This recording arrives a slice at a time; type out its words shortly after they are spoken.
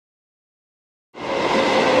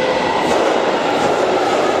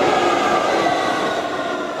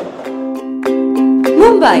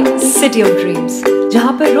Mumbai, city of dreams,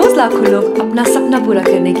 जहाँ पर रोज लाखों लोग अपना सपना पूरा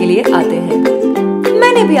करने के लिए आते हैं।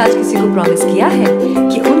 मैंने भी आज किसी को प्रॉमिस किया है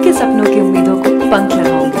कि उनके सपनों की उम्मीदों को पंख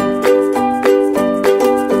लगाऊंगी।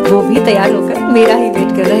 वो भी तैयार होकर मेरा ही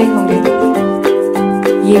वेट कर रहे होंगे।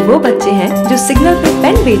 ये वो बच्चे हैं जो सिग्नल पे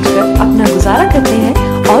पेन बेचकर अपना गुजारा करते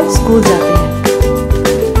हैं और स्कूल जाते हैं।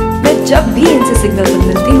 मैं जब भी इनसे सिग्नल पर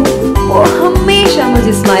मिलती हूँ, वो हमेशा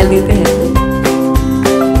मुझे स्माइल देते हैं।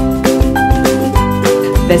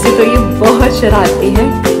 वैसे तो ये बहुत शरारती है,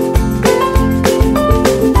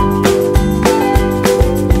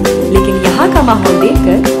 लेकिन यहाँ का माहौल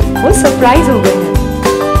देखकर वो सरप्राइज हो गए हैं।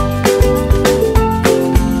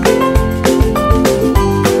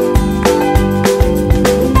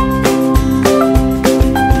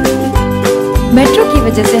 मेट्रो की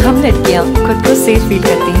वजह से हम लड़कियां खुद को सेफ फील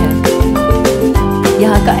करती हैं।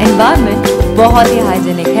 यहाँ का एनवायरनमेंट बहुत ही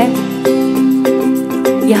हाइजीनिक है।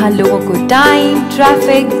 यहाँ लोगों को टाइम,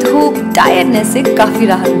 ट्रैफिक, धूप, टायर्डनेस से काफी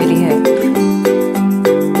राहत मिली है।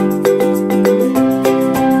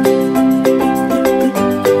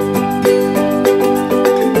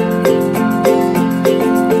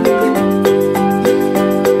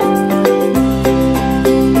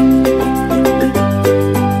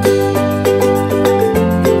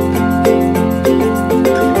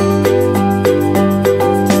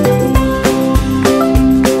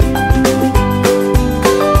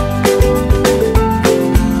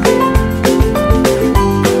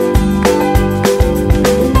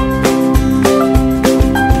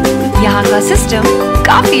 यहाँ का सिस्टम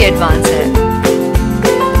काफी एडवांस है।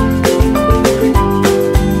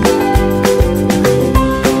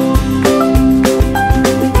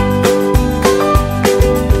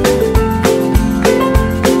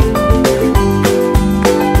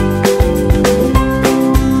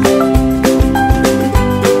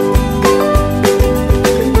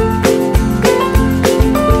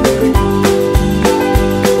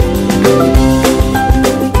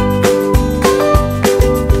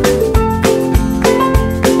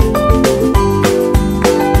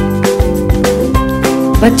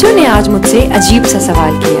 बच्चों ने आज मुझसे अजीब सा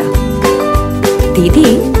सवाल किया, दीदी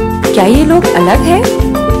क्या ये लोग अलग हैं?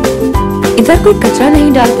 इधर कोई कचरा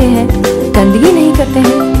नहीं डालते हैं, गंदगी नहीं करते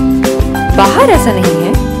हैं, बाहर ऐसा नहीं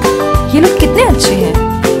है, ये लोग कितने अच्छे हैं।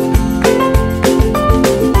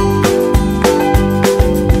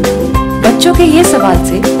 बच्चों के ये सवाल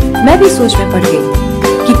से मैं भी सोच में पड़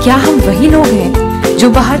गई कि क्या हम वही लोग हैं जो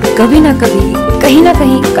बाहर कभी ना कभी कहीं ना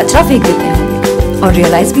कहीं कचरा फेंक देते होंगे और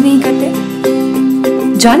रियलाइज भी नहीं करते।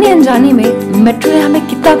 जाने अनजाने में मेट्रो ने हमें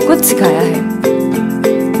कितना कुछ सिखाया है।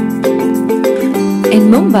 In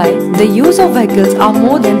Mumbai, the use of vehicles are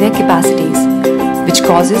more than their capacities, which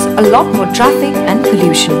causes a lot more traffic and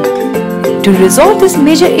pollution. To resolve this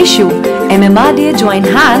major issue, MMRDA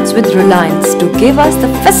joined hands with Reliance to give us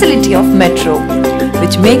the facility of metro,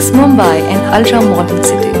 which makes Mumbai an ultra-modern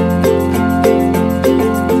city.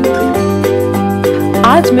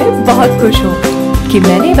 आज मैं बहुत खुश हूँ कि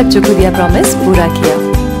मैंने बच्चों को दिया प्रॉमिस पूरा किया,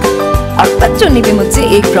 और बच्चों ने भी मुझसे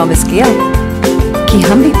एक प्रॉमिस किया कि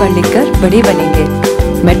हम भी पढ़ लिख कर बड़े बनेंगे,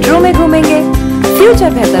 मेट्रो में घूमेंगे,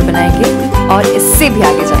 फ्यूचर बेहतर बनाएंगे और इससे भी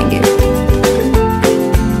आगे जाएंगे।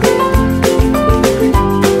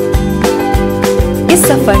 इस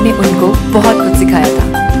सफर ने उनको बहुत कुछ सिखाया था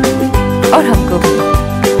और हमको भी।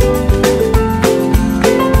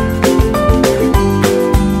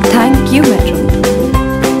 Thank you metro.